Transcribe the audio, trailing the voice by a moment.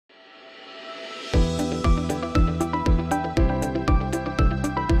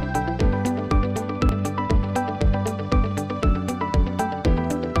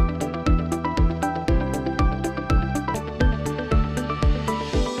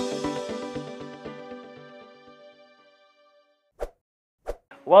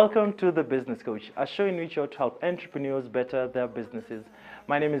Welcome to The Business Coach, a show in which you're to help entrepreneurs better their businesses.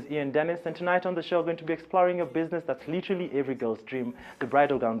 My name is Ian Dennis, and tonight on the show, we're going to be exploring a business that's literally every girl's dream, the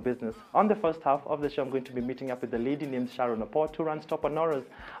bridal gown business. On the first half of the show, I'm going to be meeting up with a lady named Sharon Aport, who runs Top Honoras.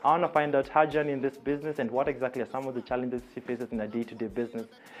 I want to find out her journey in this business and what exactly are some of the challenges she faces in her day-to-day business.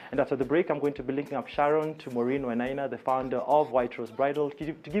 And after the break, I'm going to be linking up Sharon to Maureen Wainaina, the founder of White Rose Bridal,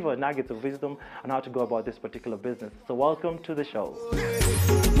 to give her nuggets of wisdom on how to go about this particular business. So welcome to the show.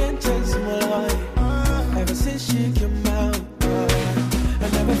 Ever since you came out, I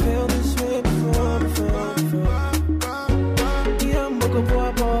never felt this way before. Yeah, I'm a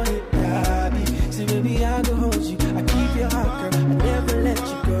boy, daddy. See, baby, I go hold you. I keep your heart, girl. I never let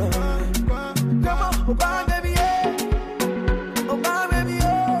you go. Come on, oh, bye, baby, yeah. Oh, bye, baby,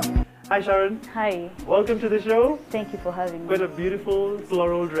 yeah. Hi, Sharon. Hi. Welcome to the show. Thank you for having me. Quite a beautiful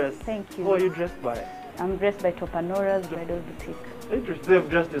floral dress. Thank you. Who are you dressed by? I'm dressed by Top Honoras Bridal Boutique. Interesting. You've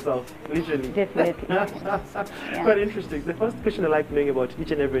dressed yourself, literally. Definitely. Quite interesting. The first question I like knowing about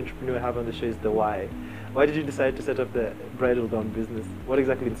each and every entrepreneur I have on the show is the why. Why did you decide to set up the bridal gown business? What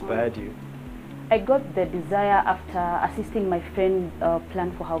exactly inspired you? I got the desire after assisting my friend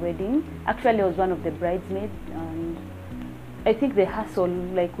plan for her wedding. Actually, I was one of the bridesmaids, and I think the hustle,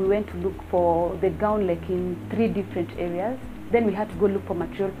 like we went to look for the gown like in 3 different areas. Then we had to go look for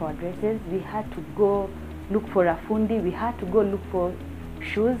material for our dresses. We had to go look for a fundi. We had to go look for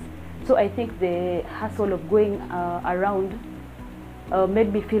shoes. So I think the hassle of going around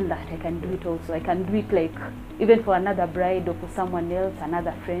made me feel that I can do it also. I can do it like even for another bride or for someone else,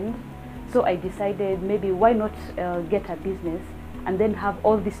 another friend. So I decided maybe why not get a business and then have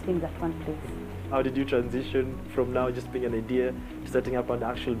all these things at one place. How did you transition from now just being an idea to setting up an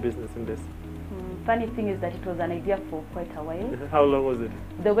actual business in this? Funny thing is that it was an idea for quite a while. How long was it?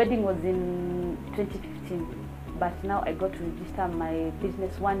 The wedding was in 2015, but now I got to register my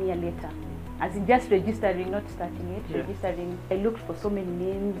business 1 year later. As in just registering, not starting it, registering. I looked for so many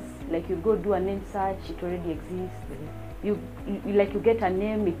names, like you go do a name search, it already exists. You get a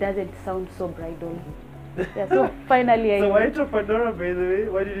name, it doesn't sound so bridal. Yeah, so finally So why Top Honora, by the way?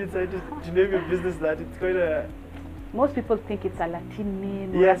 Why did you decide to name your business that? It's quite a... Most people think it's a Latin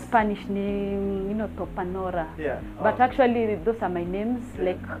name or a Spanish name, you know, Top Honora. Yeah. But actually, those are my names,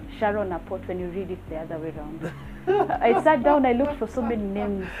 like Sharon Aport when you read it the other way around. I sat down, I looked for so many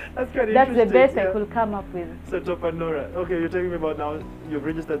names. That's quite That's the best I could come up with. So Top Honora. Okay, you're telling me about now, you've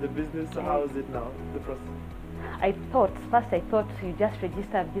registered the business, so how is it now, the process? First I thought you just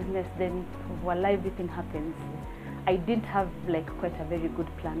register a business, then voila, everything happens. I didn't have like quite a very good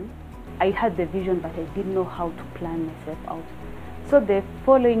plan. I had the vision, but I didn't know how to plan myself out. So the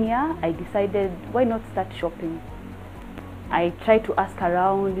following year, I decided, why not start shopping? I tried to ask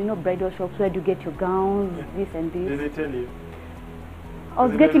around, you know, bridal shops, where do you get your gowns, this and this. Did they tell you? I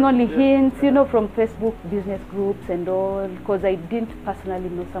was getting only hints, you know, from Facebook business groups and all, because I didn't personally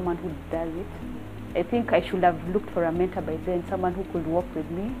know someone who does it. I think I should have looked for a mentor by then, someone who could walk with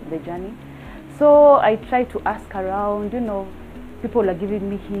me, the journey. So I tried to ask around, you know, people are giving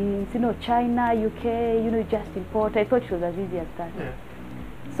me hints, you know, China, UK, you know, just import. I thought it was as easy as that. Yeah.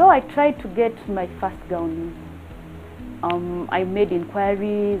 So I tried to get my first gown. I made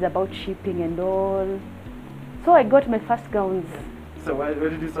inquiries about shipping and all. So I got my first gowns. So where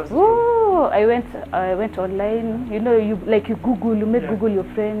did you start? Oh, I went online. You know, you Google, you make Google your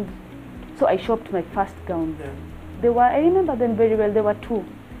friend. So I shopped my first gowns. Yeah. I remember them very well. There were 2.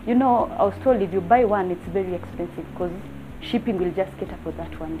 You know, I was told if you buy one, it's very expensive because shipping will just cater for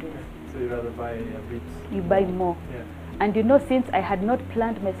that one dress. So you rather buy a bit? You buy more. Yeah. And you know, since I had not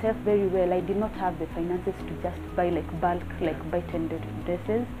planned myself very well, I did not have the finances to just buy like bulk, like buy 10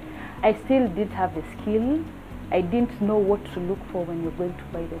 dresses. I still didn't have the skill. I didn't know what to look for when you're going to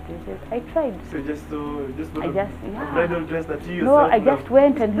buy the dresses. I tried. So just a bridal dress that you No, I just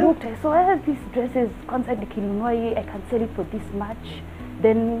went and looked. I saw these dresses, I can sell it for this much.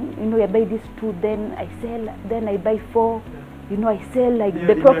 Then, you know, I buy these 2, then I sell, then I buy 4. You know, I sell like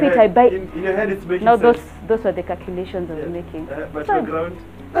the profit I buy. In your head it's making sense. Those were the calculations I was making. But so, ground?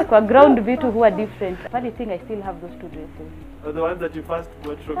 For ground V2 who are different. Funny thing, I still have those 2 dresses. Oh, the ones that you first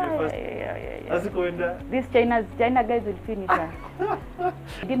bought from your first? Yeah. These China guys will finish her.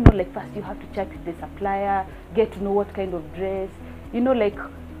 I didn't know, like, first you have to check the supplier, get to know what kind of dress. You know, like,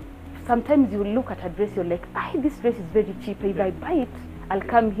 sometimes you look at a dress, you're like, this dress is very cheap. If I buy it, I'll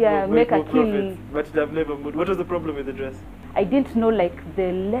come here, make a kill. But it have never moved. What was the problem with the dress? I didn't know, like,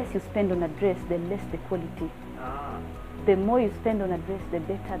 the less you spend on a dress, the less the quality. the more you spend on a dress, the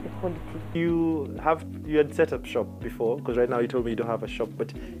better the quality. You had set up shop before, because right now you told me you don't have a shop,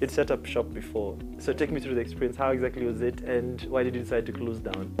 but you'd set up shop before. So take me through the experience. How exactly was it, and why did you decide to close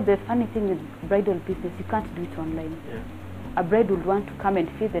down? The funny thing with bridal business, you can't do it online. Yeah. A bride would want to come and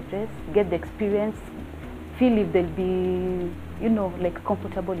feel the dress, get the experience, feel if they'll be, you know, like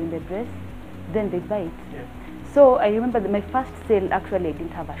comfortable in the dress, then they buy it. Yeah. So I remember that my first sale, actually I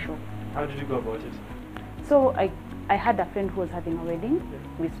didn't have a shop. How did you go about it? So I had a friend who was having a wedding.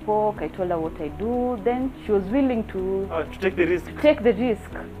 Yeah. We spoke, I told her what I do, then she was willing to take the risk. Take the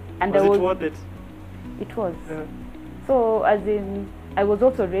risk. And was it worth it? It was. Yeah. So as in, I was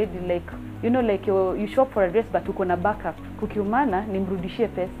also ready, like, you know, like you shop for a dress but uko na backup. Kukiumana, nimrudishie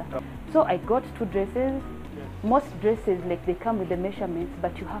pesa. Oh. So I got 2 dresses. Most dresses, like, they come with the measurements,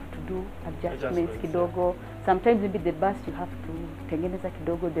 but you have to do adjustments kidogo. Yeah. Sometimes maybe the bust you have to tengeneza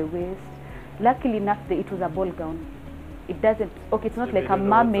kidogo, the waist. Luckily enough, it was a ball gown. It doesn't, okay, it's not so like a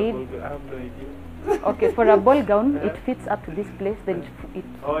mermaid. I have no idea. Okay, for a ball gown, it fits up to this place, then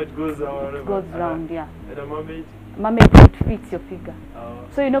it goes around. It goes round, yeah. And a mermaid? Mermaid, it fits your figure.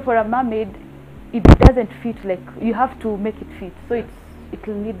 So, you know, for a mermaid, if it doesn't fit, like, you have to make it fit. So it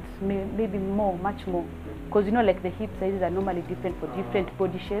will need maybe much more. Because, you know, like, the hip sizes are normally different for different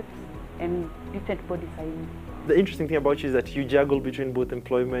body shapes and different body sizes. The interesting thing about you is that you juggle between both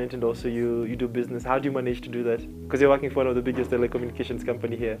employment and also you do business. How do you manage to do that? Because you're working for one of the biggest telecommunications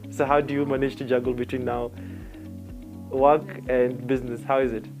company here. So how do you manage to juggle between now work and business? How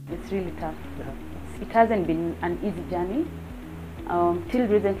is it? It's really tough. It hasn't been an easy journey. Till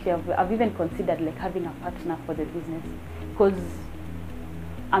recently, I've even considered, like, having a partner for the business, because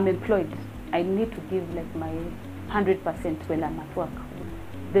I'm employed. I need to give, like, my 100% when I'm at work.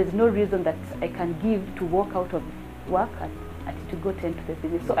 There's no reason that I can give to walk out of work to go tend to the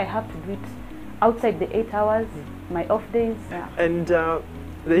business. So I have to do it outside the 8 hours, my off days. And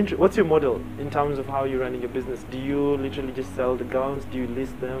what's your model in terms of how you're running your business? Do you literally just sell the gowns? Do you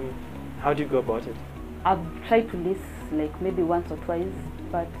list them? How do you go about it? I've tried to list, like, maybe once or twice,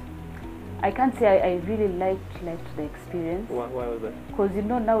 but I can't say I really liked the experience. Why was that? Because, you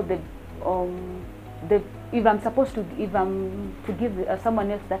know, now if I'm supposed to, give someone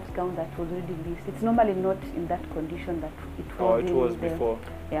else that gown that was already listed, it's normally not in that condition that it was. Oh, it was before.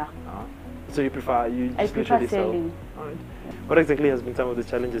 Yeah. So you prefer I prefer selling. All right. Yeah. What exactly has been some of the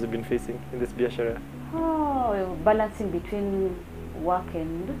challenges you've been facing in this biashara? Oh, balancing between work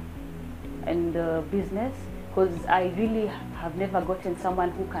and business, because I really have never gotten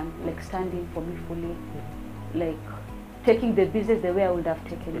someone who can, like, stand in for me fully, like, taking the business the way I would have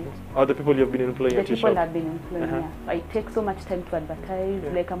taken it. Or the people you've been employing at your shop? The people I've been employing, yeah. I take so much time to advertise,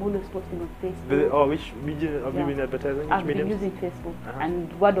 like, I'm always posting on Facebook. Which medium have you been advertising? I've been using Facebook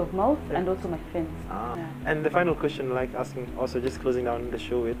and word of mouth and also my friends. And the final question, like asking, also just closing down the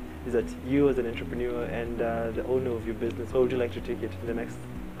show with, is that you as an entrepreneur and the owner of your business, where would you like to take it in the next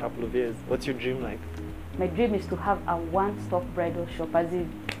couple of years? What's your dream like? My dream is to have a one-stop bridal shop, as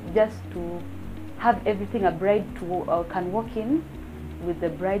in just to have everything a bride can walk in with the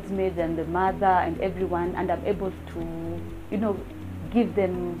bridesmaids and the mother and everyone, and I'm able to, you know, give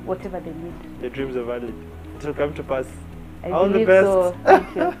them whatever they need. The dreams are valid. It will come to pass. All the best. So.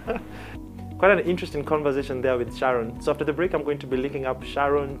 Thank you. Quite an interesting conversation there with Sharon. So after the break, I'm going to be linking up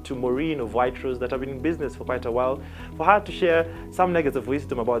Sharon to Maureen of White Rose that have been in business for quite a while, for her to share some nuggets of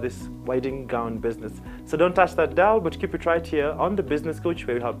wisdom about this wedding gown business. So don't touch that dial, but keep it right here on The Business Coach,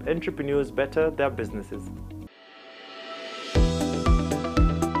 where we help entrepreneurs better their businesses.